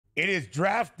It is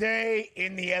draft day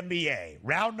in the NBA.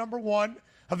 Round number one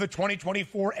of the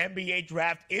 2024 NBA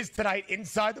draft is tonight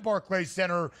inside the Barclays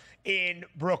Center in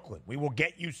Brooklyn. We will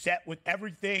get you set with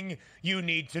everything you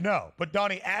need to know. But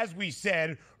Donnie, as we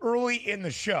said early in the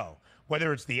show,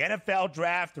 whether it's the NFL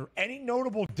draft or any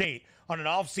notable date on an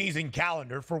off-season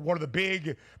calendar for one of the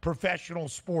big professional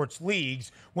sports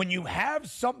leagues, when you have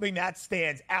something that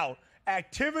stands out,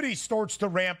 activity starts to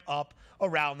ramp up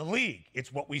around the league.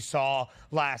 It's what we saw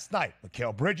last night.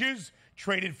 Mikal Bridges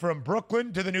traded from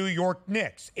Brooklyn to the New York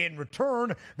Knicks. In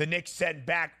return, the Knicks sent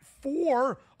back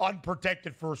 4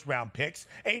 unprotected first-round picks,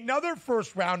 another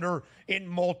first-rounder in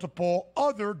multiple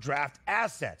other draft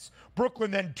assets. Brooklyn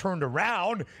then turned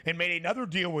around and made another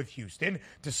deal with Houston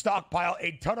to stockpile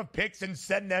a ton of picks and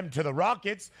send them to the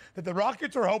Rockets that the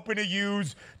Rockets are hoping to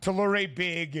use to lure a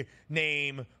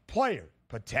big-name player.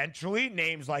 Potentially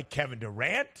names like Kevin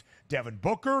Durant, Devin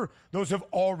Booker, those have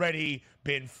already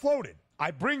been floated.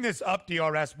 I bring this up,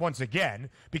 DRS, once again,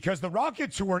 because the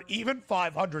Rockets, who were even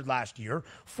 500 last year,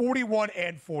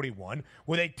 41-41,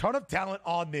 with a ton of talent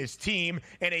on this team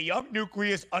and a young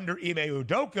nucleus under Ime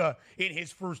Udoka in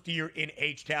his first year in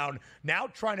H-Town, now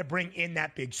trying to bring in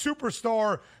that big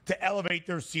superstar to elevate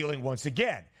their ceiling once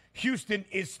again. Houston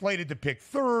is slated to pick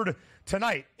third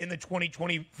tonight in the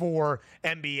 2024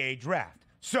 NBA draft.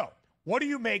 So, what do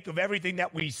you make of everything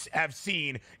that we have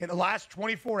seen in the last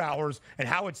 24 hours and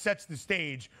how it sets the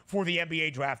stage for the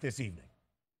NBA draft this evening?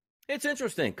 It's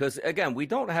interesting because, again, we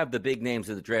don't have the big names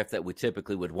of the draft that we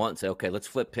typically would want and say, okay, let's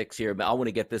flip picks here. I want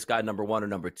to get this guy number 1 or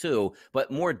number 2, but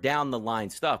more down-the-line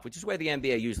stuff, which is where the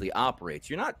NBA usually operates.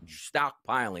 You're not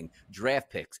stockpiling draft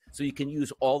picks, so you can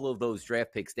use all of those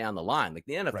draft picks down the line. Like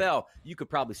the NFL, right. You could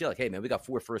probably say, like, hey, man, we got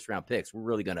 4 first-round picks. We're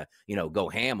really going to, go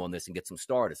ham on this and get some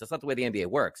starters. That's not the way the NBA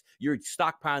works. You're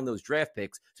stockpiling those draft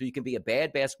picks so you can be a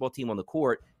bad basketball team on the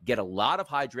court, get a lot of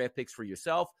high draft picks for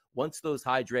yourself. Once those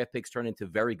high draft picks turn into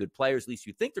very good players, at least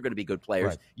you think they're going to be good players,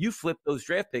 right. You flip those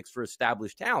draft picks for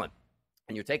established talent.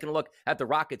 And you're taking a look at the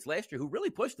Rockets last year, who really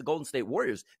pushed the Golden State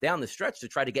Warriors down the stretch to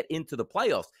try to get into the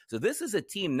playoffs. So this is a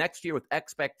team next year with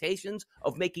expectations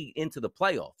of making it into the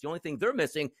playoffs. The only thing they're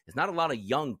missing is not a lot of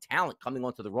young talent coming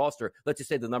onto the roster. Let's just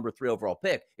say the number 3 overall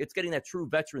pick. It's getting that true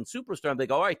veteran superstar. And they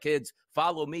go, all right, kids,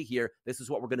 follow me here. This is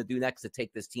what we're going to do next to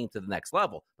take this team to the next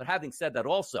level. But having said that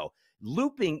also,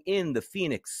 looping in the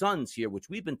Phoenix Suns here, which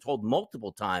we've been told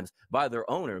multiple times by their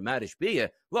owner, Matt Ishbia,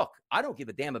 look, I don't give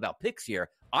a damn about picks here.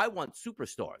 I want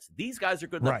superstars. These guys are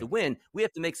good enough to win. We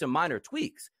have to make some minor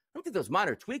tweaks. I don't think those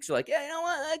minor tweaks are like, yeah, you know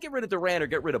what, get rid of Durant or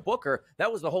get rid of Booker.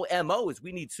 That was the whole MO is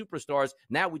we need superstars.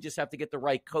 Now we just have to get the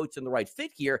right coach and the right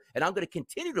fit here, and I'm going to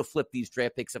continue to flip these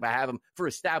draft picks if I have them for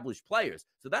established players.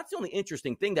 So that's the only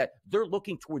interesting thing, that they're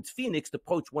looking towards Phoenix to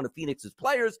poach one of Phoenix's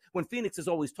players when Phoenix has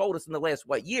always told us in the last,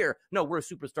 year, no, we're a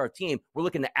superstar team. We're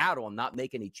looking to add on, not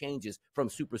make any changes from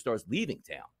superstars leaving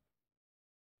town.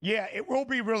 Yeah, it will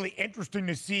be really interesting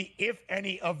to see if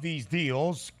any of these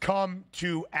deals come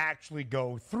to actually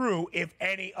go through, if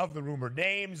any of the rumored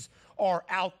names are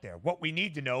out there. What we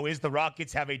need to know is the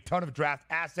Rockets have a ton of draft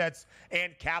assets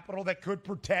and capital that could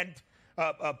present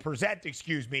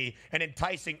an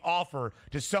enticing offer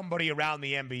to somebody around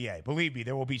the NBA. Believe me,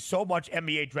 there will be so much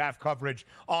NBA draft coverage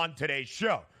on today's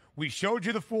show. We showed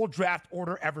you the full draft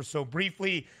order ever so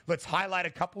briefly. Let's highlight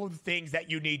a couple of the things that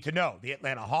you need to know. The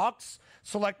Atlanta Hawks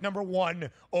select number 1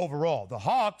 overall. The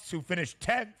Hawks, who finished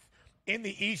 10th in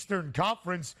the Eastern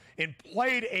Conference and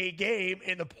played a game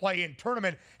in the play-in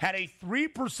tournament, had a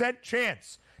 3%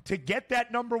 chance to get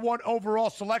that number 1 overall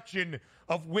selection,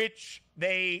 of which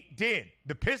they did.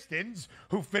 The Pistons,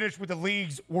 who finished with the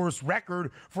league's worst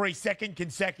record for a second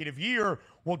consecutive year,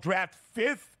 will draft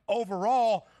 5th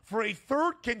overall for a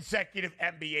 3rd consecutive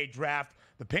NBA draft.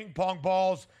 The ping pong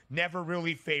balls never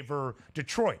really favor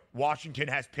Detroit. Washington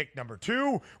has picked number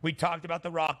 2. We talked about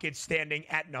the Rockets standing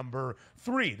at number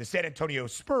 3. The San Antonio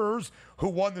Spurs, who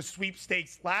won the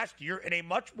sweepstakes last year in a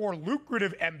much more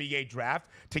lucrative NBA draft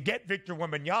to get Victor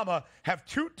Wembanyama, have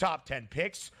 2 top 10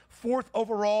 picks, 4th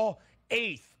overall,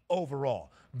 8th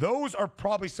overall. Those are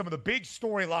probably some of the big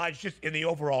storylines just in the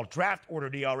overall draft order,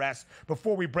 DRS,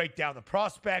 before we break down the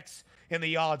prospects and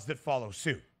the odds that follow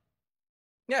suit.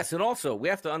 Yes, and also we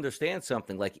have to understand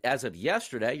something. Like, as of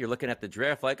yesterday, you're looking at the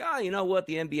draft like, you know what?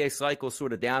 The NBA cycle's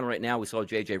sort of down right now. We saw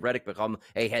J.J. Redick become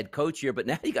a head coach here, but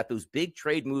now you got those big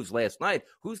trade moves last night.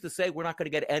 Who's to say we're not going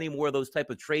to get any more of those type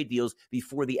of trade deals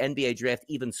before the NBA draft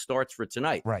even starts for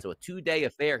tonight? Right. So a 2-day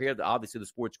affair here. Obviously, the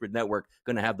SportsGrid Network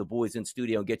going to have the boys in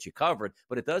studio and get you covered,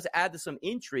 but it does add to some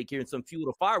intrigue here and some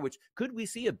fuel to fire, which could we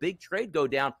see a big trade go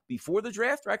down before the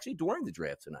draft or actually during the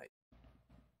draft tonight?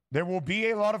 There will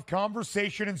be a lot of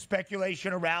conversation and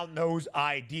speculation around those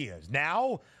ideas.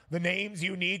 Now, the names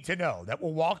you need to know that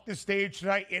will walk the stage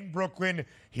tonight in Brooklyn,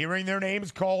 hearing their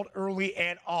names called early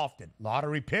and often.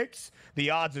 Lottery picks,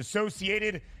 the odds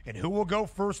associated, and who will go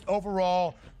first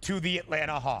overall to the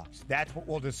Atlanta Hawks. That's what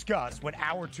we'll discuss when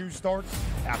Hour 2 starts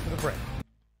after the break.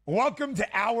 Welcome to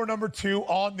Hour number 2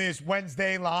 on this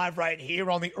Wednesday, live right here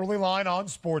on the early line on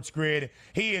SportsGrid.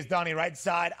 He is Donnie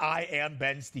Rightside. I am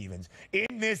Ben Stevens.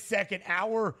 In this second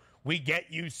hour, we get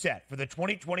you set for the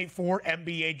 2024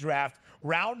 NBA Draft.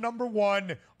 Round number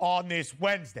 1 on this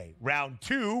Wednesday. Round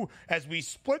 2, as we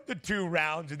split the 2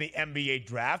 rounds in the NBA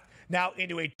Draft, now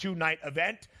into a 2-night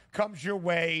event, comes your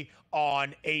way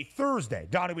on a Thursday.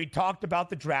 Donnie, we talked about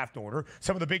the draft order,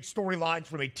 some of the big storylines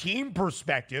from a team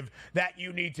perspective that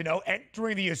you need to know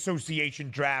entering the association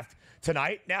draft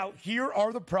tonight. Now, here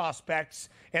are the prospects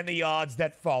and the odds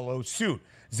that follow suit.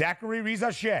 Zachary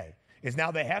Rizache is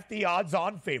now the hefty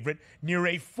odds-on favorite, near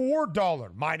a $4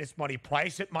 minus money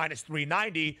price at minus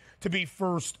 390 to be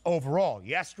first overall.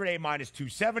 Yesterday, minus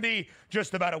 270.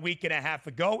 Just about a week and a half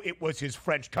ago, it was his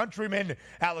French countryman,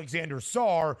 Alexander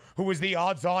Sarr, who was the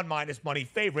odds-on minus money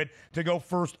favorite to go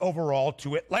first overall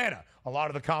to Atlanta. A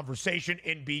lot of the conversation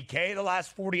in BK the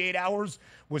last 48 hours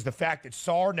was the fact that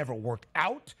Sarr never worked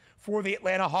out for the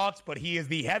Atlanta Hawks, but he is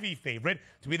the heavy favorite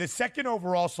to be the second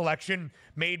overall selection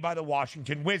made by the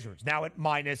Washington Wizards, now at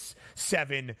minus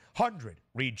 700.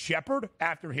 Reed Shepherd,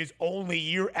 after his only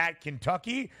year at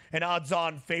Kentucky, an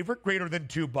odds-on favorite, greater than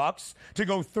 $2, to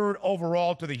go third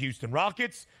overall to the Houston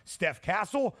Rockets. Steph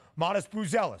Castle, Matas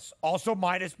Buzelis, also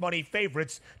minus money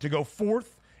favorites to go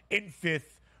fourth and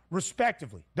fifth,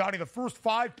 respectively. Donnie, the first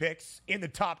 5 picks in the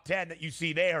top 10 that you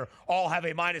see there all have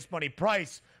a minus money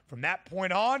price. From that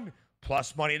point on,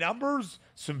 plus money numbers,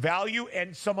 some value,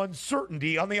 and some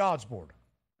uncertainty on the odds board.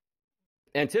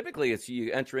 And typically, as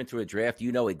you enter into a draft,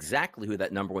 you know exactly who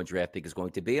that number 1 draft pick is going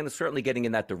to be. And it's certainly getting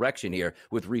in that direction here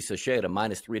with Risa Shea at a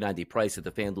minus 390 price at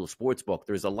the FanDuel Sportsbook.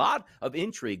 There's a lot of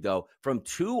intrigue, though, from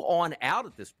 2 on out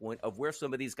at this point of where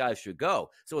some of these guys should go.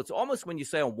 So it's almost when you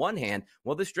say on one hand,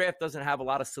 well, this draft doesn't have a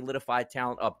lot of solidified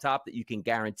talent up top that you can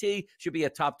guarantee should be a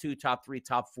top 2, top 3,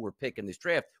 top 4 pick in this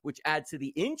draft, which adds to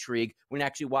the intrigue when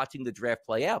actually watching the draft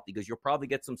play out, because you'll probably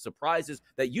get some surprises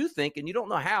that you think, and you don't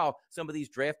know how some of these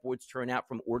draft boards turn out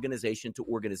from organization to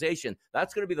organization.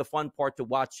 That's going to be the fun part to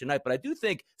watch tonight. But I do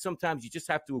think sometimes you just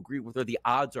have to agree with where the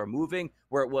odds are moving,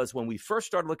 where it was when we first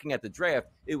started looking at the draft,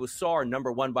 it was Sarr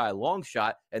number 1 by a long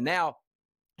shot. And now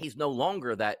he's no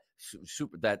longer that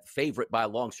favorite by a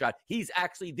long shot. He's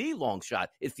actually the long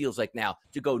shot, it feels like now,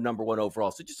 to go number 1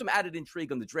 overall. So just some added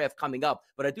intrigue on the draft coming up.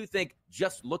 But I do think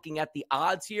just looking at the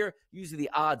odds here, usually the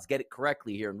odds get it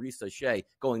correctly here. And Risa Shea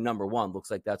going number 1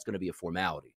 looks like that's going to be a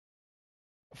formality.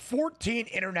 14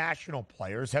 international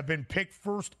players have been picked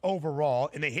first overall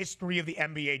in the history of the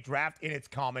NBA draft in its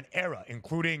common era,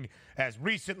 including as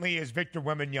recently as Victor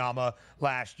Wembanyama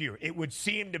last year. It would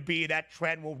seem to be that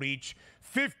trend will reach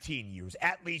 15 years.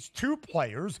 At least 2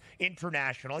 players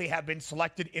internationally have been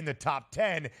selected in the top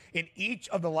 10 in each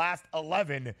of the last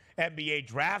 11 NBA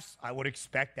drafts. I would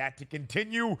expect that to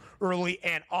continue early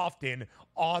and often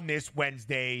on this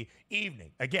Wednesday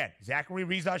evening. Again, Zachary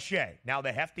Rizache, now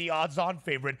the hefty odds-on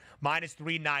favorite, minus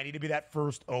 390 to be that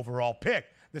first overall pick.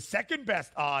 The second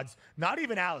best odds, not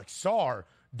even Alex Sarr,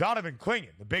 Donovan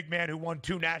Clingan, the big man who won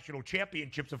 2 national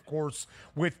championships, of course,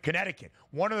 with Connecticut.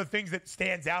 One of the things that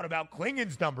stands out about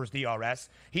Clingan's numbers, DRS,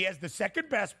 he has the second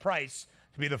best price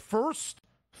to be the first,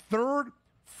 third,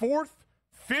 fourth,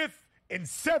 fifth, and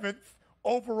seventh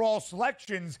overall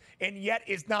selections, and yet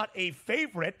is not a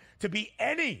favorite to be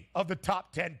any of the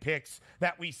top 10 picks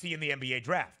that we see in the NBA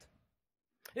draft.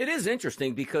 It is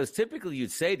interesting because typically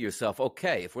you'd say to yourself,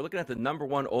 okay, if we're looking at the number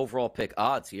 1 overall pick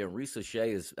odds here, Risa Shea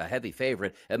is a heavy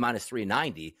favorite at minus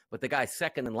 390, but the guy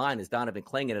second in line is Donovan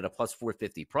Clingan at a plus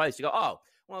 450 price. You go, oh,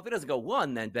 well, if it doesn't go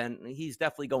 1, then Ben, he's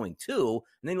definitely going 2.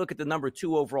 And then you look at the number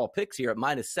 2 overall picks here at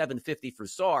minus 750 for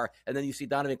Sarr. And then you see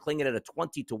Donovan Clingan at a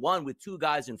 20-1 with 2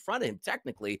 guys in front of him.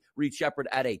 Technically, Reed Shepherd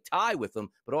at a tie with him,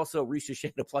 but also Risa Shea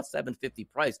at a plus 750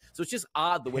 price. So it's just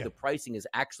odd the way the pricing is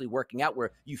actually working out,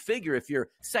 where you figure if you're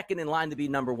second in line to be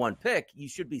number 1 pick, you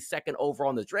should be second overall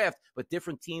in the draft. But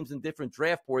different teams and different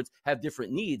draft boards have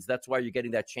different needs. That's why you're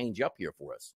getting that change up here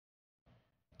for us.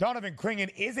 Donovan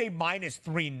Clingan is a minus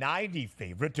 390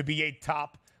 favorite to be a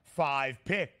top 5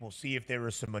 pick. We'll see if there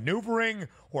is some maneuvering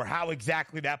or how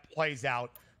exactly that plays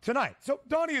out tonight. So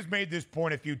Donnie has made this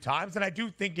point a few times, and I do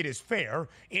think it is fair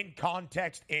in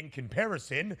context and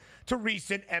comparison to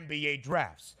recent NBA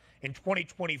drafts. In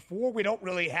 2024, we don't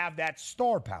really have that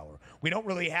star power. We don't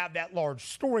really have that large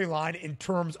storyline in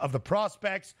terms of the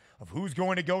prospects of who's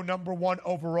going to go number one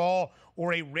overall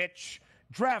or a rich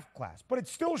draft class. But it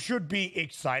still should be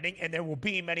exciting, and there will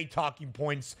be many talking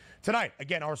points tonight.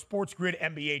 Again, our SportsGrid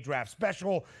NBA Draft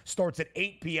Special starts at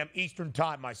 8 p.m. Eastern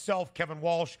Time. Myself, Kevin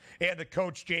Walsh, and the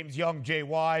coach, James Young,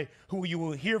 JY, who you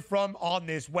will hear from on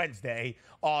this Wednesday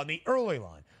on the early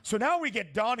line. So now we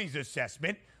get Donnie's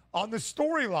assessment on the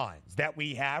storylines that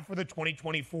we have for the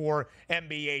 2024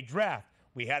 NBA Draft.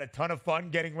 We had a ton of fun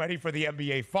getting ready for the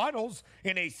NBA Finals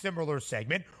in a similar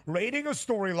segment, rating a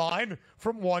storyline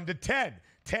from 1 to 10.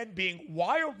 10 being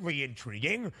wildly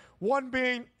intriguing, 1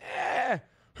 being,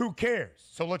 who cares?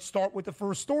 So let's start with the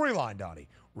first storyline, Donnie.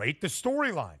 Rate the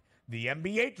storyline. The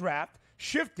NBA Draft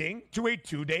shifting to a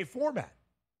 2-day format.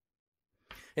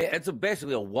 It's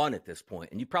basically a 1 at this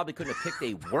point, and you probably couldn't have picked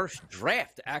a worse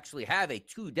draft to actually have a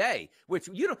 2-day, which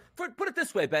you don't, put it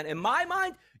this way, Ben, in my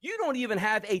mind, you don't even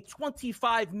have a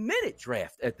 25-minute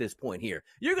draft at this point here.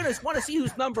 You're going to want to see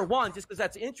who's number one just because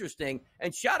that's interesting,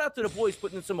 and shout out to the boys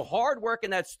putting in some hard work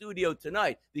in that studio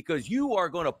tonight because you are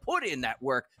going to put in that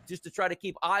work just to try to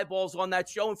keep eyeballs on that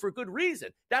show and for good reason.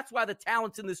 That's why the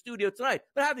talent's in the studio tonight.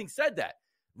 But having said that,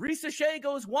 Risa Shea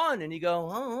goes 1, and you go,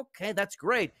 oh, okay, that's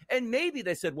great. And maybe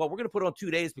they said, well, we're going to put it on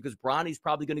 2 days because Bronny's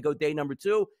probably going to go day number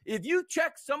 2. If you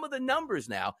check some of the numbers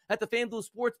now at the FanDuel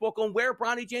Sportsbook on where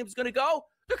Bronny James is going to go,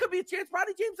 there could be a chance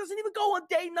Bronny James doesn't even go on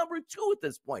day number 2 at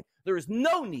this point. There is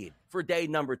no need for day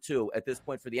number 2 at this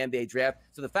point for the NBA draft.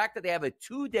 So the fact that they have a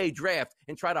 2-day draft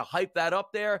and try to hype that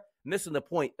up there, missing the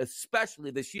point,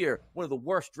 especially this year, one of the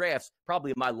worst drafts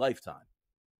probably of my lifetime.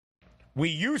 We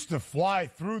used to fly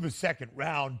through the second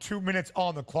round, 2 minutes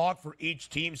on the clock for each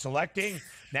team selecting.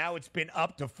 Now it's been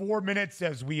up to 4 minutes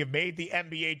as we have made the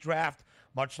NBA draft,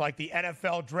 much like the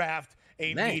NFL draft,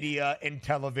 a media and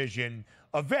television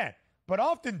event. But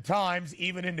oftentimes,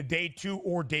 even into day 2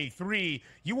 or day 3,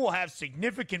 you will have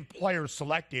significant players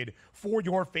selected for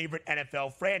your favorite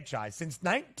NFL franchise. Since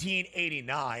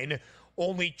 1989,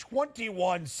 only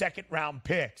 21 second-round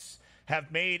picks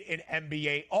have made an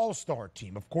NBA All-Star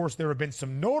team. Of course, there have been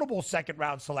some notable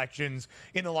second-round selections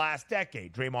in the last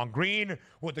decade. Draymond Green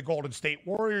with the Golden State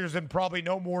Warriors, and probably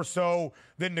no more so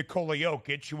than Nikola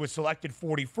Jokic, who was selected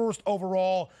 41st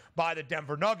overall by the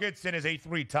Denver Nuggets and is a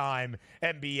 3-time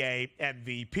NBA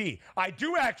MVP. I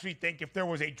do actually think if there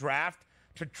was a draft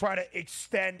to try to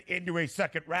extend into a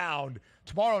second round,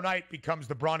 tomorrow night becomes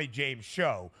the Bronny James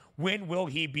show. When will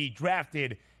he be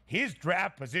drafted? His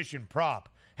draft position prop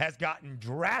has gotten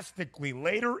drastically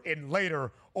later and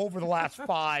later over the last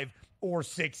 5 or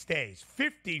 6 days.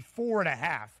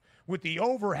 54.5, with the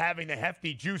over having the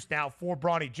hefty juice now for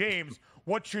Bronny James.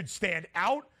 What should stand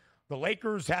out? The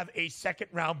Lakers have a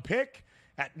second-round pick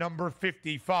at number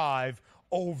 55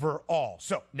 overall.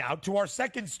 So now to our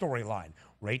second storyline.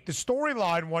 Rate the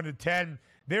storyline 1 to 10.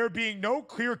 There being no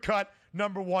clear-cut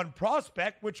number 1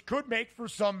 prospect, which could make for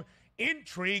some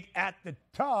intrigue at the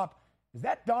top. Is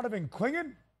that Donovan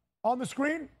Clingan on the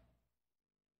screen?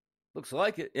 Looks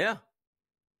like it, yeah.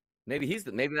 Maybe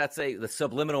that's the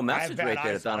subliminal message right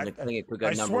there that Donovan Clingan could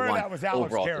go number 1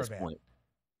 overall at this point.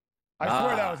 I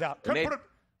swear that was out.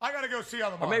 I got to go see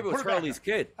on the monitor. Or maybe it was Hurley's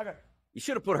kid. You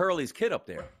should have put Hurley's kid up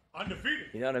there. Undefeated.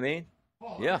 You know what I mean?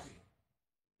 Oh, yeah.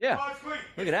 Yeah. Oh,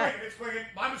 Look at that. It's Clingan.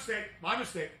 My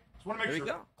mistake. Just want to make sure.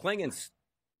 There you go.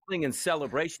 Clingan's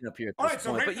celebration up here at this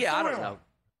point. But yeah, I don't know.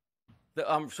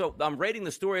 So I'm rating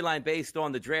the storyline based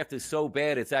on the draft is so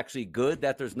bad it's actually good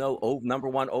that there's no number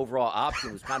 1 overall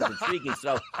option. It was kind of intriguing.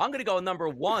 So I'm going to go number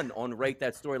 1 on rate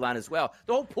that storyline as well.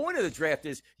 The whole point of the draft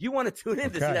is you want to tune in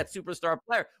to see that superstar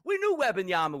player. We knew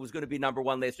Wembanyama was going to be number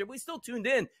 1 last year. We still tuned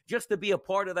in just to be a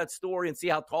part of that story and see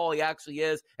how tall he actually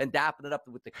is and dapping it up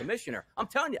with the commissioner. I'm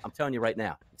telling you right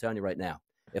now.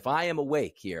 If I am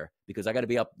awake here, because I got to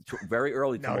be up very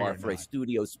early tomorrow for a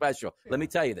studio special, let me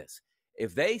tell you this.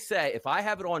 If I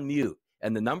have it on mute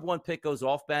and the number 1 pick goes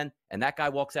off, Ben, and that guy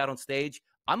walks out on stage,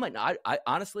 I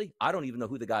honestly, I don't even know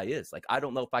who the guy is. Like, I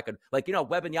don't know if I could,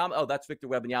 Wembanyama. Oh, that's Victor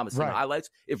Wembanyama. Right.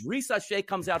 Highlights. If Risa Shea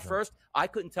comes out first, I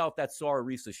couldn't tell if that's Saw or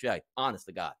Risa Shea. Honest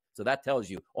to God. So that tells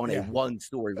you on a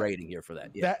 1-story rating here for that.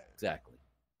 Yeah, exactly.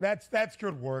 That's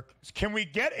good work. Can we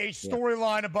get a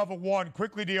storyline above a 1?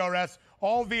 Quickly, DRS.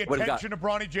 All the attention to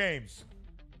Bronny James.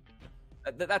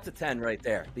 That's a 10 right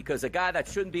there, because a guy that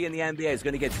shouldn't be in the NBA is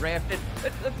going to get drafted.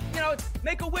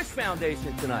 Make-A-Wish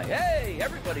Foundation tonight. Hey,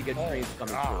 everybody gets dreams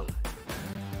coming true.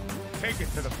 Take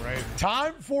it to the Braves.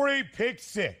 Time for a pick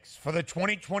 6 for the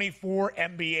 2024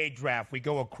 NBA draft. We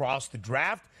go across the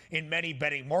draft in many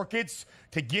betting markets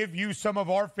to give you some of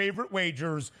our favorite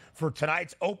wagers for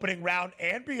tonight's opening round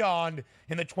and beyond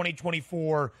in the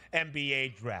 2024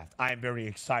 NBA Draft. I am very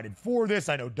excited for this.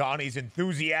 I know Donnie's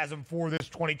enthusiasm for this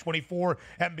 2024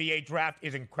 NBA Draft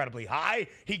is incredibly high.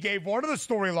 He gave one of the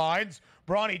storylines,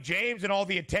 Bronny James, and all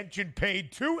the attention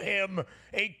paid to him,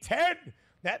 a 10.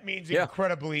 That means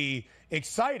incredibly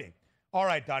exciting. All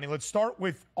right, Donnie, let's start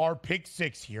with our pick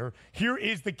 6 here. Here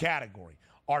is the category.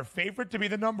 Our favorite to be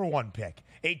the number 1 pick,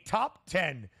 a top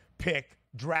 10 pick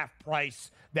draft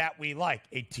price that we like.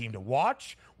 A team to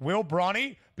watch. Will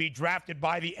Bronny be drafted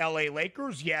by the LA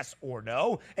Lakers? Yes or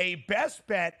no? A best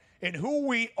bet and who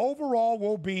we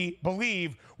overall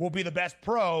believe will be the best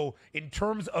pro in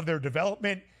terms of their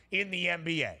development in the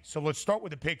NBA. So let's start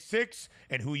with the pick 6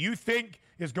 and who you think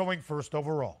is going first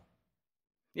overall.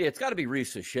 Yeah, it's got to be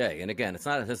Reese Shea. And again, it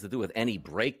has to do with any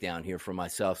breakdown here for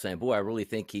myself saying, boy, I really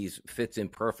think he fits in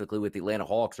perfectly with the Atlanta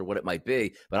Hawks or what it might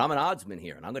be. But I'm an oddsman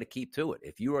here, and I'm going to keep to it.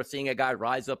 If you are seeing a guy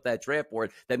rise up that draft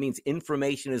board, that means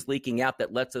information is leaking out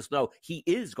that lets us know he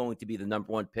is going to be the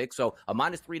number 1 pick. So a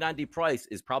minus 390 price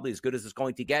is probably as good as it's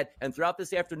going to get. And throughout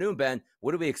this afternoon, Ben,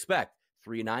 what do we expect?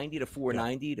 390 to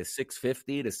 490 to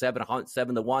 650 to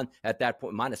 7 to 1 at that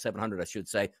point, minus 700, I should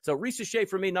say. So Reese Shea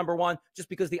for me, number 1, just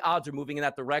because the odds are moving in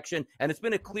that direction. And it's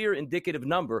been a clear indicative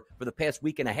number for the past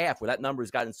week and a half where that number has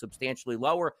gotten substantially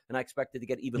lower. And I expect it to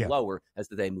get even lower as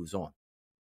the day moves on.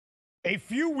 A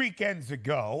few weekends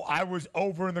ago, I was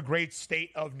over in the great state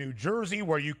of New Jersey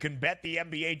where you can bet the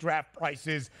NBA draft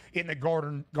prices in the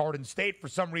Garden State. For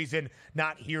some reason,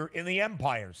 not here in the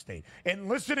Empire State. And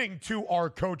listening to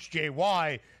our coach,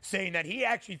 JY, saying that he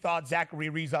actually thought Zachary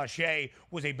Riza-Shea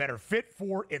was a better fit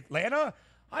for Atlanta,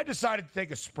 I decided to take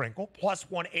a sprinkle, plus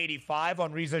 185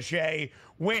 on Riza-Shea,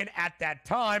 when at that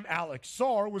time, Alex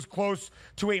Sarr was close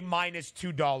to a minus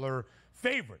 $2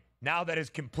 favorite. Now that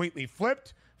is completely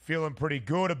flipped. Feeling pretty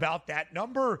good about that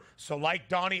number. So like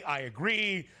Donnie, I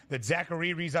agree that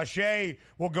Zachary Riza-Shea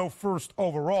will go first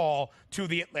overall to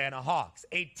the Atlanta Hawks.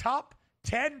 A top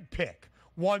 10 pick,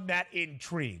 one that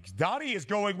intrigues. Donnie is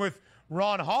going with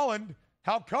Ron Holland.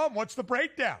 How come? What's the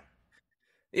breakdown?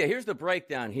 Yeah, here's the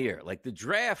breakdown here. Like the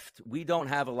draft, we don't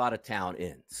have a lot of talent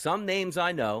in. Some names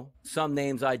I know, some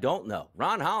names I don't know.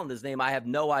 Ron Holland's name, I have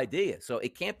no idea. So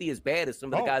it can't be as bad as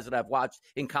some of the guys that I've watched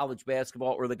in college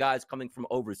basketball or the guys coming from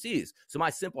overseas. So my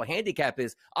simple handicap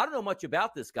is I don't know much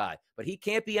about this guy, but he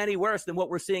can't be any worse than what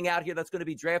we're seeing out here that's going to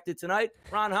be drafted tonight.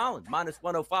 Ron Holland, minus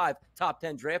 105, top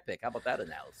 10 draft pick. How about that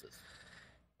analysis?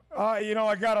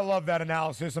 I got to love that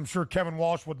analysis. I'm sure Kevin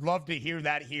Walsh would love to hear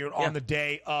that here on the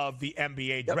day of the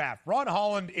NBA draft. Ron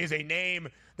Holland is a name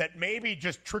that maybe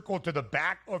just trickled to the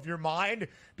back of your mind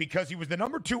because he was the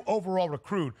number 2 overall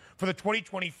recruit for the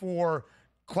 2024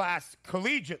 class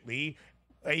collegiately,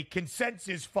 a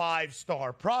consensus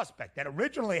 5-star prospect that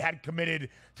originally had committed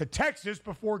to Texas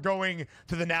before going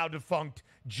to the now defunct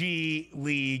G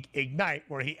League Ignite,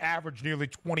 where he averaged nearly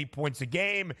 20 points a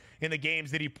game in the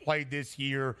games that he played this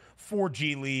year for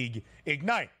G League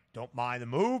Ignite. Don't mind the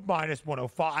move, minus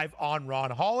 105 on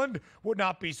Ron Holland. Would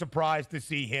not be surprised to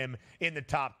see him in the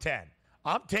top 10.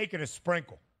 I'm taking a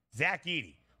sprinkle. Zach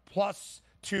Edey, plus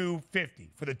 250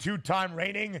 for the 2-time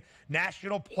reigning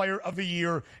National Player of the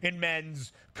Year in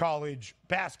men's college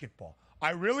basketball. I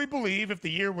really believe if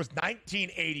the year was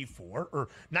 1984 or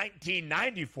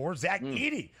 1994, Zach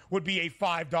Edey would be a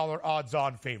 $5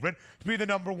 odds-on favorite to be the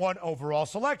number 1 overall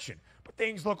selection. But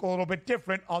things look a little bit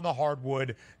different on the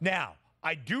hardwood now.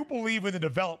 I do believe in the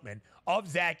development of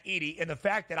Zach Edey and the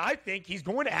fact that I think he's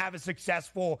going to have a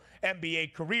successful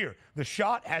NBA career. The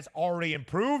shot has already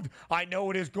improved. I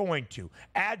know it is going to.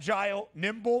 Agile,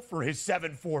 nimble for his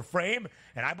 7'4" frame,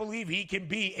 and I believe he can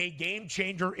be a game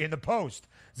changer in the post.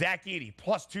 Zach Edey,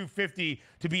 plus 250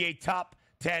 to be a top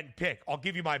 10 pick. I'll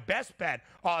give you my best bet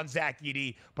on Zach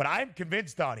Edey, but I'm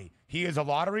convinced, Donnie, he is a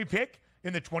lottery pick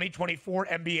in the 2024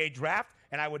 NBA draft,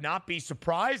 and I would not be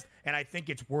surprised, and I think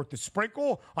it's worth the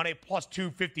sprinkle on a plus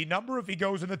 250 number if he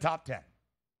goes in the top 10.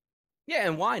 Yeah,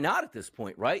 and why not at this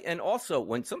point, right? And also,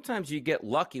 when sometimes you get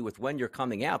lucky with when you're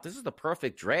coming out, this is the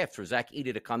perfect draft for Zach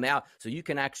Edey to come out so you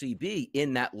can actually be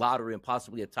in that lottery and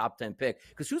possibly a top 10 pick.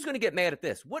 Because who's going to get mad at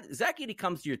this? Zach Edey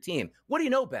comes to your team. What do you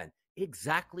know, Ben?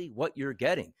 Exactly what you're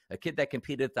getting. A kid that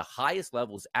competed at the highest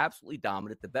level is absolutely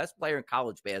dominant, the best player in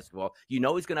college basketball. You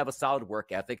know he's going to have a solid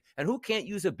work ethic, and who can't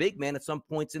use a big man at some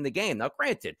points in the game? Now,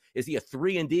 granted, is he a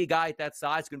 3-and-D guy at that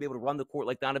size, going to be able to run the court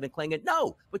like Donovan Clingan?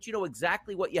 No, but you know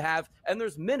exactly what you have, and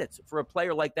there's minutes for a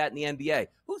player like that in the NBA.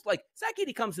 Who's like, Zach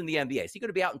Edey comes in the NBA. Is he going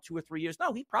to be out in 2 or 3 years?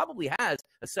 No, he probably has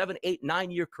a 7, 8,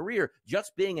 9-year career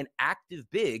just being an active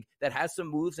big that has some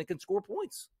moves and can score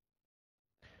points.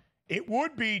 It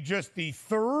would be just the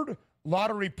third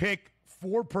lottery pick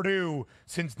for Purdue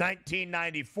since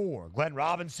 1994. Glenn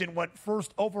Robinson went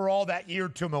first overall that year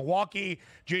to Milwaukee.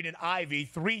 Jaden Ivey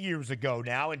 3 years ago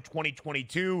now in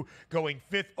 2022 going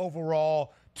fifth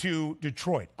overall to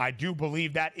Detroit. I do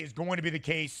believe that is going to be the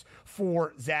case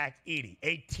for Zach Edey.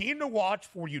 A team to watch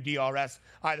for you, DRS,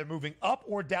 either moving up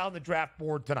or down the draft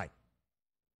board tonight.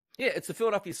 Yeah, it's the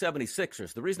Philadelphia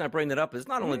 76ers. The reason I bring that up is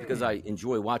not only because I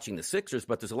enjoy watching the Sixers,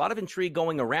 but there's a lot of intrigue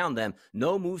going around them.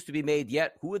 No moves to be made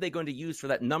yet. Who are they going to use for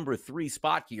that number 3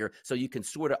 spot here so you can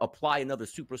sort of apply another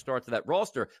superstar to that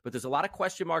roster? But there's a lot of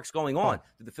question marks going on.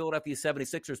 Did the Philadelphia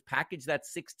 76ers package that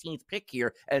 16th pick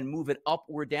here and move it up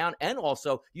or down, and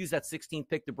also use that 16th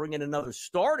pick to bring in another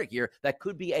starter here that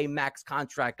could be a max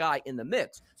contract guy in the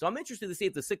mix? So I'm interested to see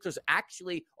if the Sixers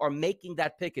actually are making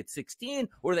that pick at 16,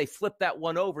 or do they flip that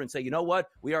one over and say, you know what,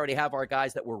 we already have our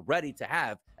guys that we're ready to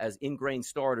have as ingrained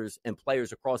starters and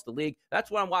players across the league.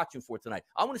 That's what I'm watching for tonight.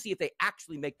 I want to see if they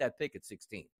actually make that pick at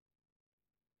 16.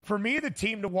 For me, the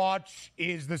team to watch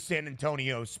is the San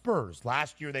Antonio Spurs.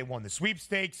 Last year, they won the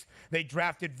sweepstakes. They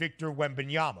drafted Victor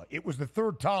Wembanyama. It was the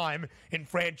third time in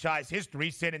franchise history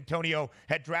San Antonio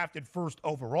had drafted first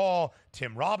overall.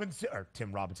 Tim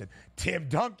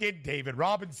Duncan, David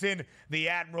Robinson, the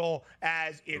Admiral,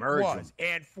 as it was.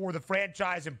 And for the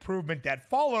franchise improvement that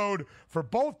followed for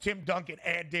both Tim Duncan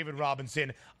and David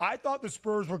Robinson, I thought the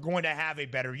Spurs were going to have a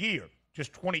better year.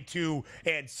 Just 22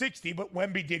 and 60, but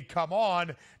Wemby did come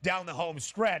on down the home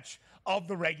stretch of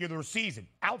the regular season.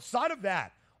 Outside of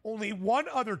that, only one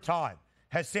other time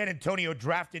has San Antonio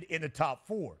drafted in the top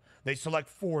 4. They select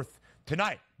 4th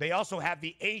tonight. They also have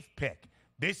the 8th pick.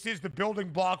 This is the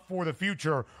building block for the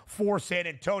future for San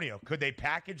Antonio. Could they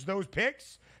package those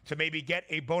picks to maybe get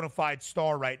a bona fide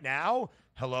star right now?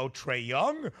 Hello, Trae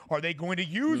Young. Are they going to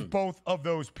use both of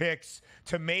those picks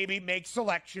to maybe make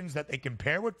selections that they can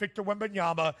pair with Victor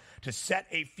Wembanyama to set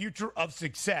a future of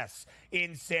success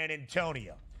in San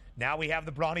Antonio? Now we have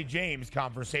the Bronny James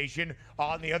conversation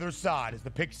on the other side as the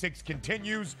Pick 6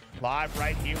 continues live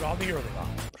right here on the Early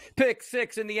Line. Pick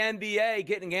 6 in the NBA,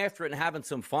 getting after it and having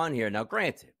some fun here. Now,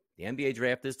 granted, the NBA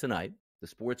draft is tonight. The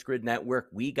SportsGrid Network,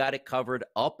 we got it covered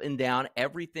up and down,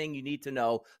 everything you need to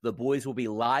know. The boys will be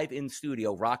live in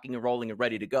studio, rocking and rolling and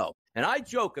ready to go. And I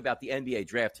joke about the NBA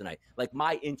draft tonight, like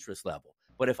my interest level.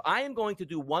 But if I am going to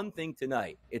do one thing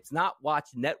tonight, it's not watch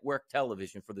network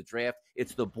television for the draft.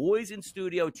 It's the boys in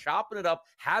studio chopping it up,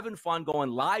 having fun,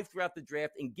 going live throughout the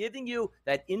draft, and giving you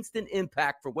that instant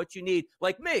impact for what you need.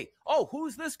 Like me. Oh,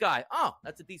 who's this guy? Oh,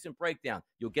 that's a decent breakdown.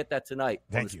 You'll get that tonight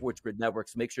on the SportsGrid Network.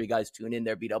 So make sure you guys tune in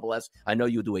there, BSS. I know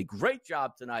you'll do a great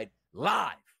job tonight,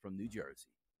 live from New Jersey.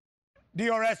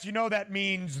 DRS, you know that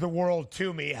means the world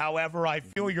to me. However, I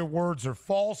feel your words are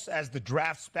false as the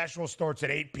draft special starts at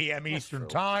 8 p.m. Eastern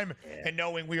time. Yeah. And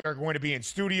knowing we are going to be in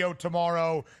studio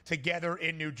tomorrow together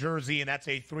in New Jersey, and that's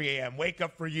a 3 a.m. wake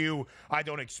up for you, I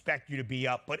don't expect you to be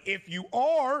up. But if you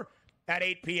are at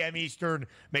 8 p.m. Eastern,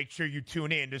 make sure you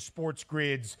tune in to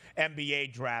SportsGrid's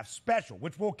NBA Draft Special,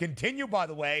 which will continue, by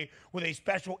the way, with a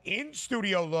special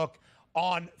in-studio look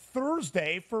on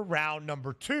Thursday for round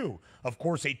number 2. Of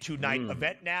course, a 2-night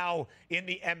event now in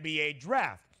the NBA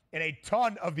draft. And a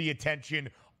ton of the attention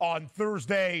on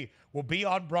Thursday will be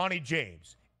on Bronny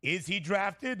James. Is he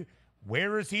drafted?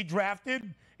 Where is he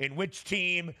drafted? And which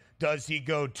team does he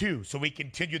go to? So we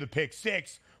continue the Pick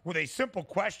 6 with a simple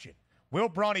question. Will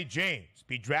Bronny James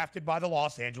be drafted by the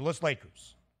Los Angeles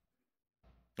Lakers?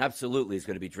 Absolutely, he's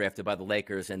going to be drafted by the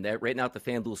Lakers, and right now at the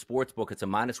FanDuel Sportsbook, it's a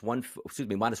minus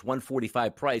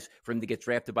 145 price for him to get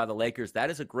drafted by the Lakers. That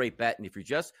is a great bet, and if you're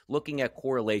just looking at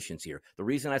correlations here, the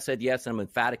reason I said yes, and I'm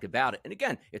emphatic about it, and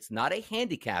again, it's not a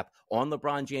handicap on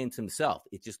LeBron James himself.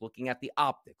 It's just looking at the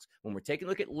optics. When we're taking a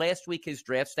look at last week, his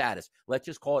draft status, let's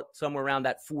just call it somewhere around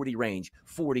that 40 range,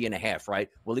 40 and a half, right?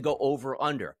 Will he go over or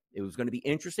under? It was going to be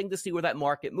interesting to see where that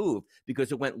market moved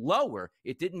because it went lower.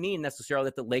 It didn't mean necessarily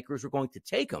that the Lakers were going to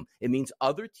take him. It means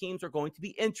other teams are going to be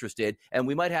interested, and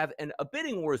we might have, and a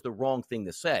bidding war is the wrong thing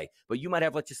to say, but you might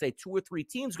have, let's just say, 2 or 3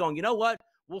 teams going, you know what?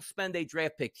 We'll spend a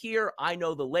draft pick here. I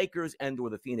know the Lakers and or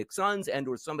the Phoenix Suns and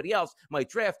or somebody else might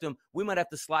draft him. We might have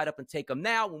to slide up and take him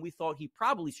now when we thought he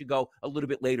probably should go a little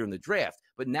bit later in the draft.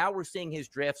 But now we're seeing his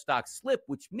draft stock slip,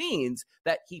 which means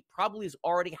that he probably has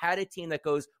already had a team that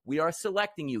goes, we are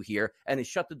selecting you here, and has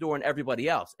shut the door on everybody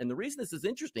else. And the reason this is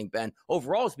interesting, Ben,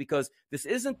 overall is because this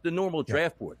isn't the normal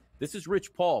draft board. This is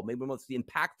Rich Paul, maybe one of the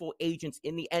impactful agents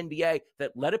in the NBA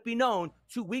that let it be known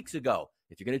 2 weeks ago.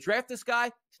 If you're going to draft this guy,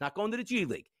 he's not going to the G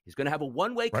League. He's going to have a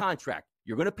one-way contract.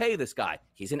 You're going to pay this guy.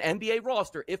 He's an NBA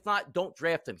roster. If not, don't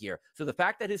draft him here. So the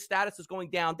fact that his status is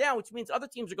going down, which means other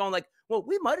teams are going like, well,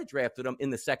 we might have drafted him in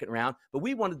the second round, but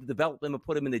we wanted to develop him and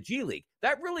put him in the G League.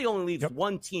 That really only leaves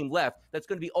one team left that's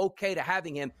going to be okay to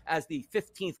having him as the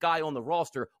 15th guy on the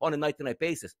roster on a night-to-night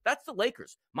basis. That's the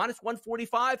Lakers. Minus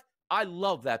 145. I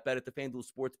love that bet at the FanDuel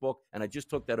Sportsbook, and I just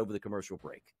took that over the commercial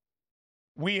break.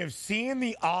 We have seen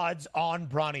the odds on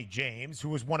Bronny James, who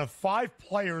was one of 5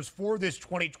 players for this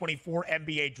 2024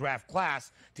 NBA draft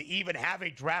class to even have a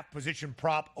draft position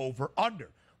prop over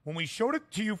under. When we showed it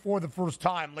to you for the first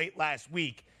time late last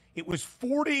week, it was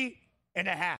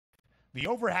 40.5. The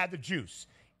over had the juice.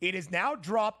 It is now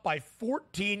dropped by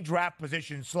 14 draft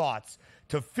position slots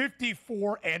to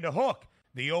 54 and a hook.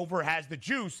 The over has the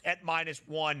juice at minus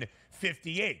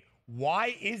 158.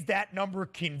 Why is that number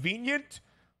convenient?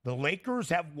 The Lakers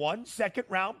have 1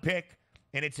 second-round pick,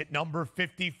 and it's at number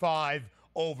 55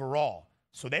 overall.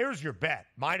 So there's your bet.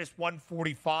 Minus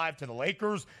 145 to the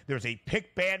Lakers. There's a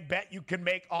pick ban bet you can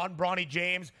make on Bronny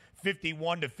James,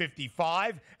 51 to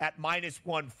 55 at minus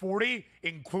 140,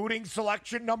 including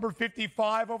selection number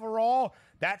 55 overall.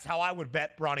 That's how I would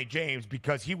bet Bronny James,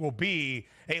 because he will be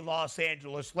a Los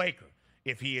Angeles Laker.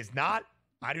 If he is not,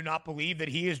 I do not believe that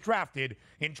he is drafted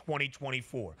in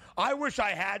 2024. I wish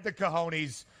I had the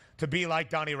cojones to be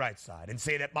like Donnie Rightside and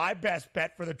say that my best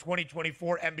bet for the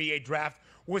 2024 NBA draft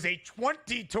was a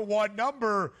 20-1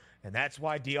 number, and that's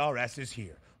why DRS is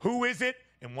here. Who is it,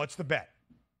 and what's the bet?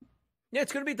 Yeah,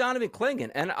 it's going to be Donovan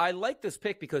Clingan, and I like this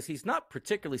pick because he's not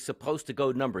particularly supposed to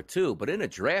go number 2, but in a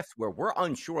draft where we're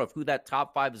unsure of who that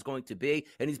top 5 is going to be,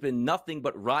 and he's been nothing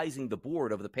but rising the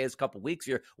board over the past couple weeks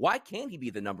here, why can't he be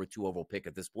the number 2 overall pick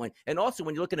at this point? And also,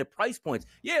 when you're looking at price points,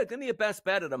 yeah, give me a best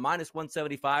bet at a minus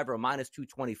 175 or a minus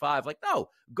 225. Like, no,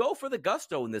 go for the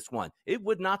gusto in this one. It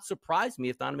would not surprise me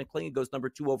if Donovan Clingan goes number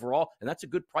 2 overall, and that's a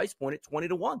good price point at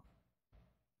 20-1.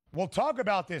 We'll talk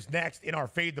about this next in our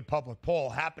Fade the Public poll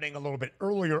happening a little bit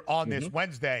earlier on this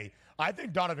Wednesday. I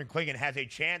think Donovan Clingan has a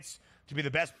chance to be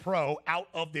the best pro out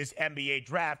of this NBA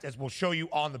draft, as we'll show you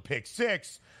on the pick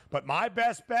 6. But my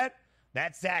best bet,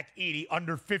 that's Zach Edey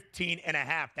under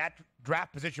 15.5. That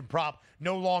draft position prop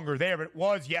no longer there, but it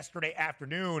was yesterday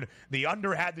afternoon. The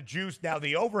under had the juice. Now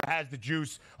the over has the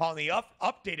juice on the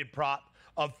updated prop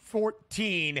of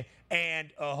 14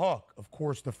 and a hook. Of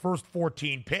course, the first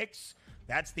 14 picks,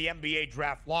 that's the NBA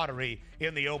draft lottery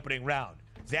in the opening round.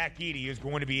 Zach Edey is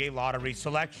going to be a lottery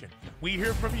selection. We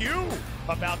hear from you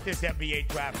about this NBA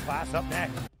draft class up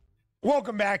next.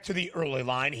 Welcome back to the early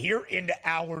line here into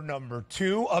hour number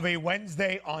 2 of a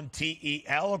Wednesday on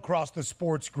TEL across the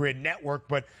SportsGrid network,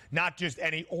 but not just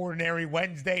any ordinary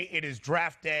Wednesday. It is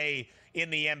draft day in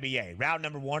the NBA. Round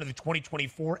number 1 of the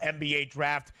 2024 NBA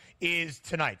draft is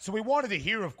tonight. So we wanted to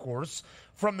hear, of course,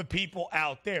 from the people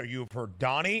out there. You've heard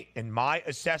Donnie and my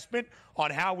assessment on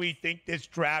how we think this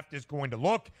draft is going to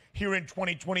look here in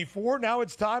 2024. Now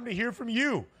it's time to hear from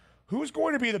you. Who's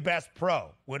going to be the best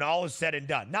pro when all is said and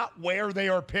done? Not where they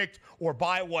are picked or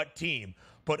by what team,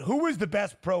 but who is the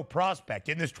best pro prospect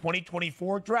in this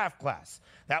 2024 draft class?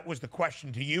 That was the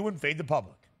question to you and Fade the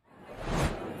Public.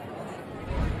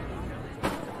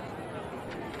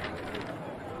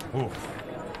 Oof.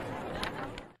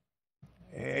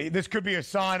 This could be a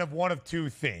sign of one of two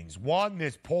things. One,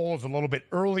 this poll is a little bit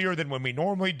earlier than when we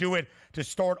normally do it to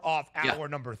start off hour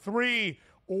number 3.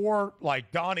 Or,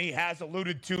 like Donnie has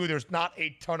alluded to, there's not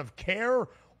a ton of care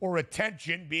or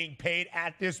attention being paid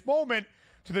at this moment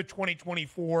to the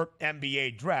 2024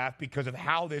 NBA draft because of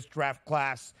how this draft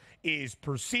class is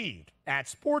perceived. At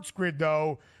SportsGrid,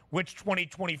 though, which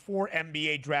 2024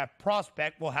 NBA draft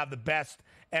prospect will have the best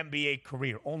NBA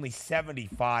career? Only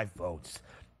 75 votes.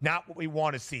 Not what we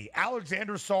want to see.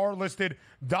 Alexander Sarr listed,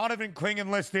 Donovan Clingan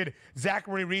listed,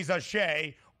 Zachary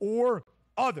Riza-Shea, or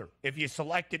other. If you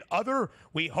selected other,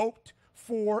 we hoped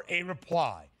for a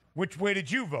reply. Which way did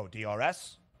you vote,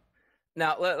 DRS?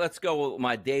 Now, let's go with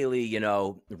my daily,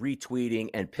 retweeting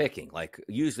and picking, like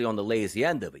usually on the lazy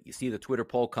end of it. You see the Twitter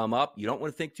poll come up. You don't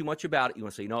want to think too much about it. You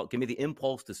want to say, give me the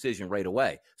impulse decision right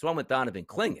away. So I'm with Donovan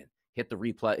Clingan. Hit the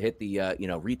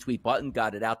retweet button,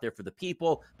 got it out there for the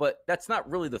people. But that's not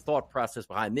really the thought process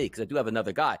behind me, because I do have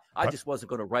another guy. I just wasn't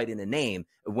going to write in a name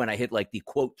when I hit like the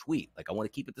quote tweet. Like, I want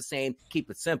to keep it the same, keep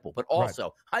it simple. But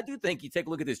also, I do think you take a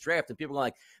look at this draft and people are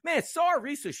like, man, Sarr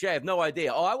Riza-Shea, I have no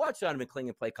idea. Oh, I watched Donovan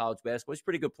Clingan play college basketball. He's a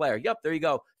pretty good player. Yep, there you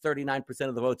go. 39%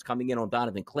 of the votes coming in on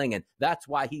Donovan Clingan. That's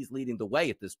why he's leading the way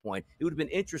at this point. It would have been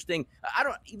interesting.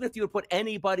 Even if you would put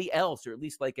anybody else, or at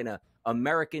least like in a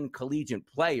American collegiate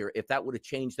player if that would have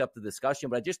changed up the discussion.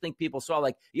 But I just think people saw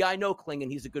like, yeah, I know Klingon.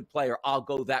 He's a good player. I'll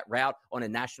go that route on a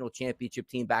national championship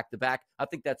team back-to-back. I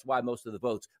think that's why most of the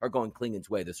votes are going Klingon's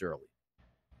way this early.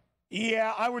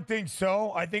 Yeah, I would think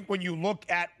so. I think when you look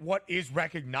at what is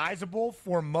recognizable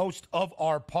for most of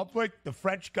our public, the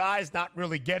French guys not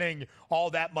really getting all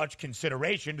that much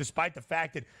consideration, despite the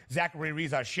fact that Zachary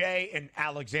Rizache and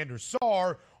Alexander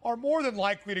Sarr are more than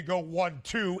likely to go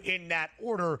 1-2 in that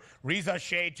order.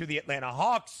 Rizache to the Atlanta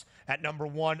Hawks at number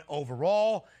 1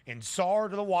 overall, and Sarr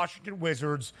to the Washington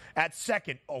Wizards at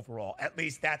 2nd overall. At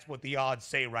least that's what the odds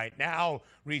say right now.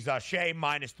 Rizache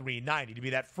minus 390 to be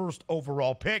that first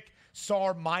overall pick.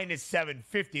 Sarr minus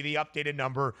 750, the updated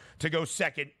number to go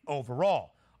 2nd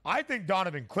overall. I think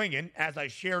Donovan Klingon, as I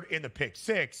shared in the pick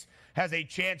 6, has a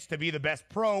chance to be the best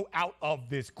pro out of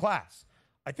this class.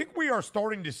 I think we are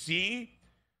starting to see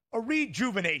a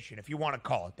rejuvenation, if you want to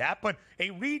call it that, but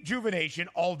a rejuvenation,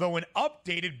 although an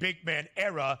updated big man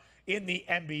era in the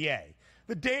NBA.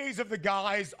 The days of the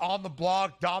guys on the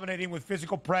block dominating with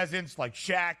physical presence like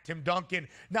Shaq, Tim Duncan,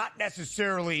 not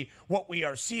necessarily what we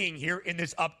are seeing here in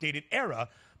this updated era.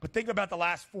 But think about the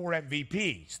last 4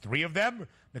 MVPs. 3 of them,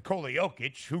 Nikola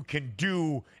Jokic, who can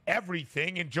do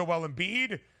everything, and Joel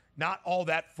Embiid, not all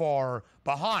that far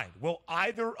behind. Will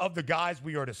either of the guys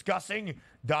we are discussing,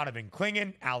 Donovan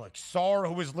Klingon, Alex Sarr,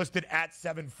 who is listed at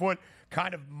 7 foot,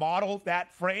 kind of model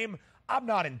that frame? I'm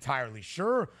not entirely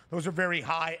sure. Those are very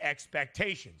high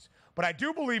expectations. But I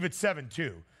do believe at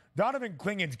 7'2", Donovan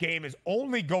Klingon's game is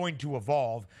only going to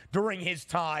evolve during his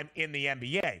time in the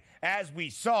NBA, as we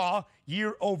saw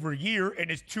year over year in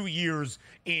his 2 years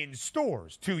in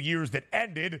stores, 2 years that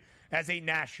ended as a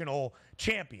national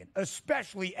champion,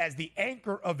 especially as the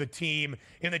anchor of the team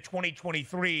in the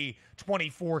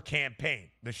 2023-24 campaign.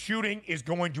 The shooting is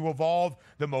going to evolve.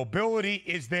 The mobility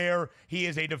is there. He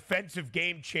is a defensive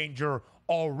game changer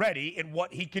already in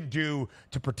what he can do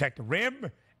to protect the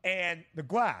rim and the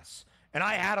glass. And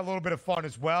I had a little bit of fun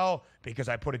as well because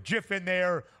I put a GIF in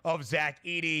there of Zach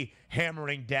Edey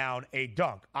hammering down a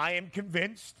dunk. I am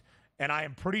convinced, and I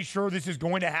am pretty sure this is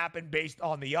going to happen based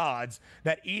on the odds,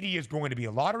 that Edey is going to be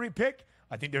a lottery pick.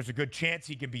 I think there's a good chance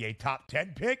he can be a top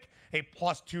 10 pick, a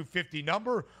plus 250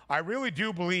 number. I really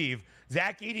do believe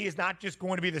Zach Edey is not just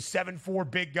going to be the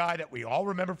 7'4" big guy that we all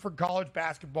remember from college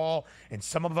basketball, and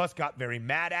some of us got very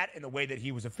mad at in the way that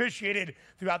he was officiated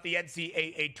throughout the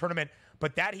NCAA tournament,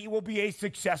 but that he will be a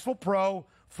successful pro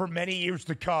for many years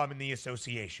to come in the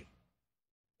association.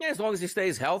 Yeah, as long as he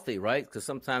stays healthy, right? Because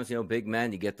sometimes, big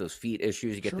men, you get those feet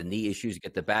issues, you get the knee issues, you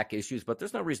get the back issues, but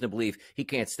there's no reason to believe he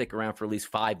can't stick around for at least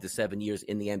 5 to 7 years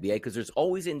in the NBA because there's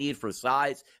always a need for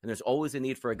size and there's always a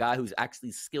need for a guy who's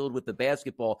actually skilled with the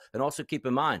basketball. And also keep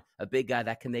in mind, a big guy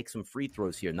that can make some free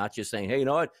throws here, not just saying, hey, you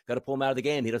know what, got to pull him out of the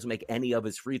game. He doesn't make any of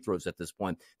his free throws at this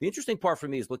point. The interesting part for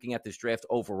me is looking at this draft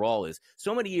overall is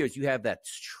so many years you have that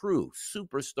true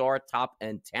superstar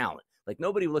top-end talent. Like,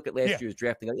 nobody would look at last year's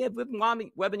draft and go,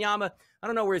 Wembanyama, I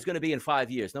don't know where he's going to be in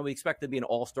 5 years. Nobody expected to be an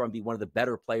all-star and be one of the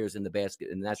better players in the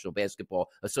National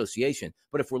Basketball Association.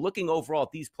 But if we're looking overall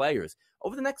at these players,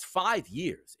 over the next 5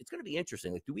 years, it's going to be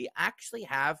interesting. Like, do we actually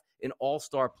have an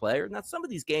all-star player? Now, some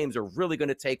of these games are really going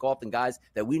to take off, and guys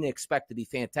that we didn't expect to be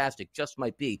fantastic just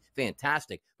might be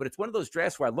fantastic. But it's one of those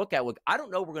drafts where I look at, I don't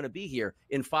know we're going to be here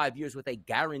in 5 years with a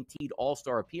guaranteed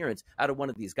all-star appearance out of one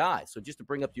of these guys. So just to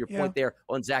bring up to your point there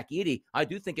on Zach Edey, I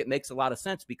do think it makes a lot of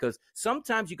sense because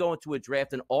sometimes you go into a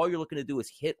draft and all you're looking to do is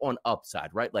hit on upside,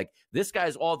 right? Like, this guy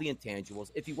has all the intangibles.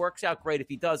 If he works out, great. If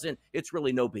he doesn't, it's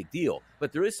really no big deal.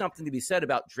 But there is something to be said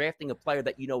about drafting a player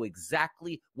that you know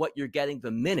exactly what you're getting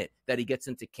the minute that he gets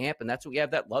into camp, and that's what we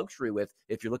have that luxury with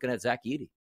if you're looking at Zach Edey.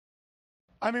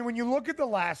 I mean, when you look at the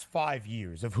last 5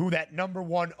 years of who that number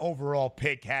 1 overall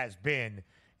pick has been,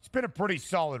 it's been a pretty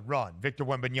solid run. Victor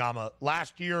Wembanyama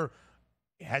last year,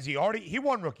 he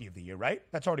won Rookie of the Year, right?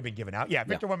 That's already been given out. Yeah,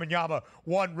 Victor Wembanyama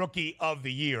won Rookie of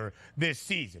the Year this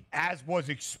season, as was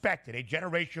expected. A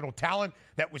generational talent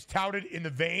that was touted in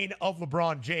the vein of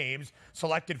LeBron James,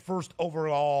 selected first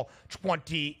overall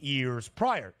 20 years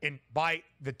prior. And by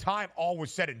the time all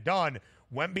was said and done,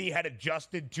 Wemby had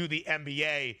adjusted to the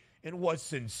NBA and was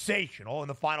sensational in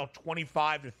the final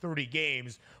 25 to 30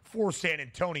 games for San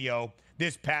Antonio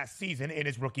this past season in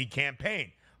his rookie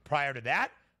campaign. Prior to that,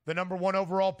 the number 1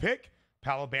 overall pick,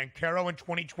 Paolo Banchero in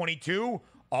 2022,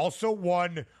 also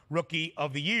won Rookie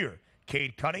of the Year.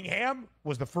 Cade Cunningham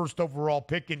was the first overall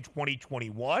pick in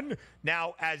 2021.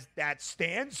 Now, as that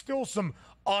stands, still some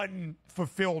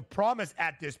unfulfilled promise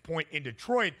at this point in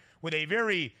Detroit with a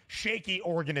very shaky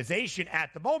organization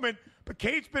at the moment. But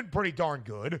Cade's been pretty darn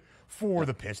good for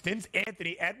the Pistons.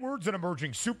 Anthony Edwards, an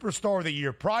emerging superstar the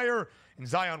year prior, and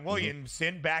Zion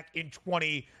Williamson back in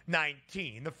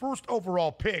 2019. The first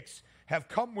overall picks have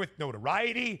come with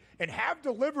notoriety and have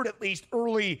delivered at least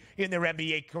early in their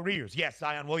NBA careers. Yes,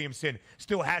 Zion Williamson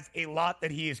still has a lot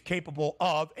that he is capable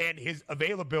of, and his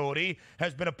availability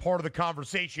has been a part of the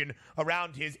conversation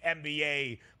around his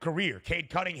NBA career. Cade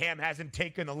Cunningham hasn't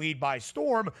taken the lead by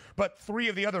storm, but 3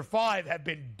 of the other 5 have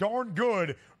been darn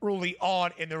good early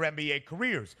on in their NBA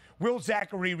careers. Will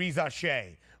Zachary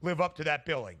Rizache live up to that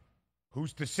billing?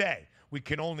 Who's to say? We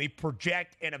can only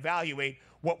project and evaluate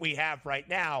what we have right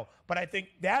now. But I think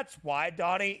that's why,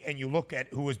 Donnie, and you look at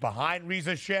who is behind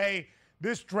Rizache,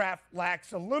 this draft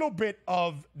lacks a little bit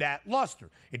of that luster.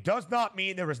 It does not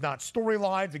mean there is not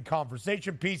storylines and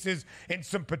conversation pieces and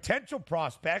some potential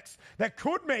prospects that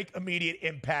could make immediate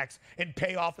impacts and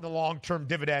pay off in the long-term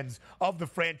dividends of the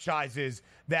franchises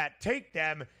that take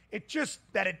them. It's just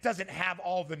that it doesn't have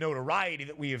all the notoriety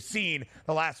that we have seen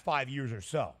the last 5 years or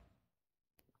so.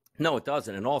 No, it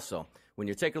doesn't. And also, when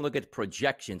you're taking a look at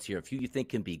projections here, of who you think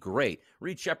can be great,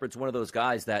 Reed Sheppard's one of those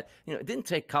guys that, didn't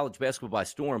take college basketball by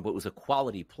storm, but was a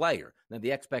quality player. Now,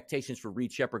 the expectations for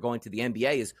Reed Sheppard going to the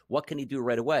NBA is, what can he do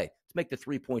right away? To make the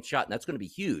three-point shot, and that's going to be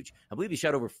huge. I believe he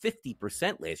shot over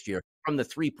 50% last year from the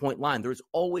three-point line. There's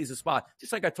always a spot,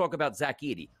 just like I talk about Zach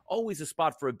Edey, always a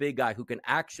spot for a big guy who can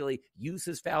actually use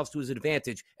his fouls to his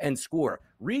advantage and score.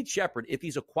 Reed Sheppard, if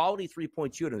he's a quality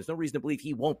three-point shooter, there's no reason to believe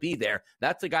he won't be there.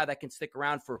 That's a guy that can stick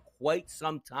around for quite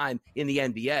some time in the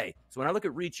NBA. So when I look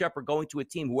at Reed Sheppard going to a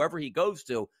team, whoever he goes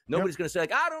to, nobody's going to say,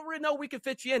 like, I don't really know we can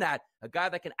fit you in at. A guy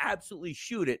that can absolutely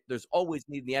shoot it, there's always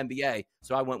need in the NBA.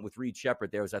 So I went with Reed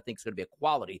Sheppard there, as I think it's going to be a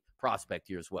quality prospect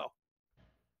here as well.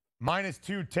 Minus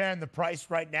 210, the price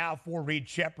right now for Reed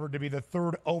Sheppard to be the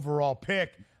 3rd overall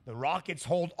pick. The Rockets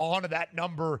hold on to that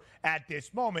number at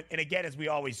this moment. And again, as we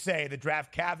always say, the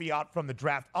draft caveat from the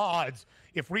draft odds,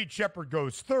 if Reed Sheppard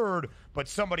goes 3rd, but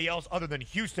somebody else other than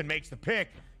Houston makes the pick,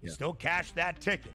 you still cash that ticket.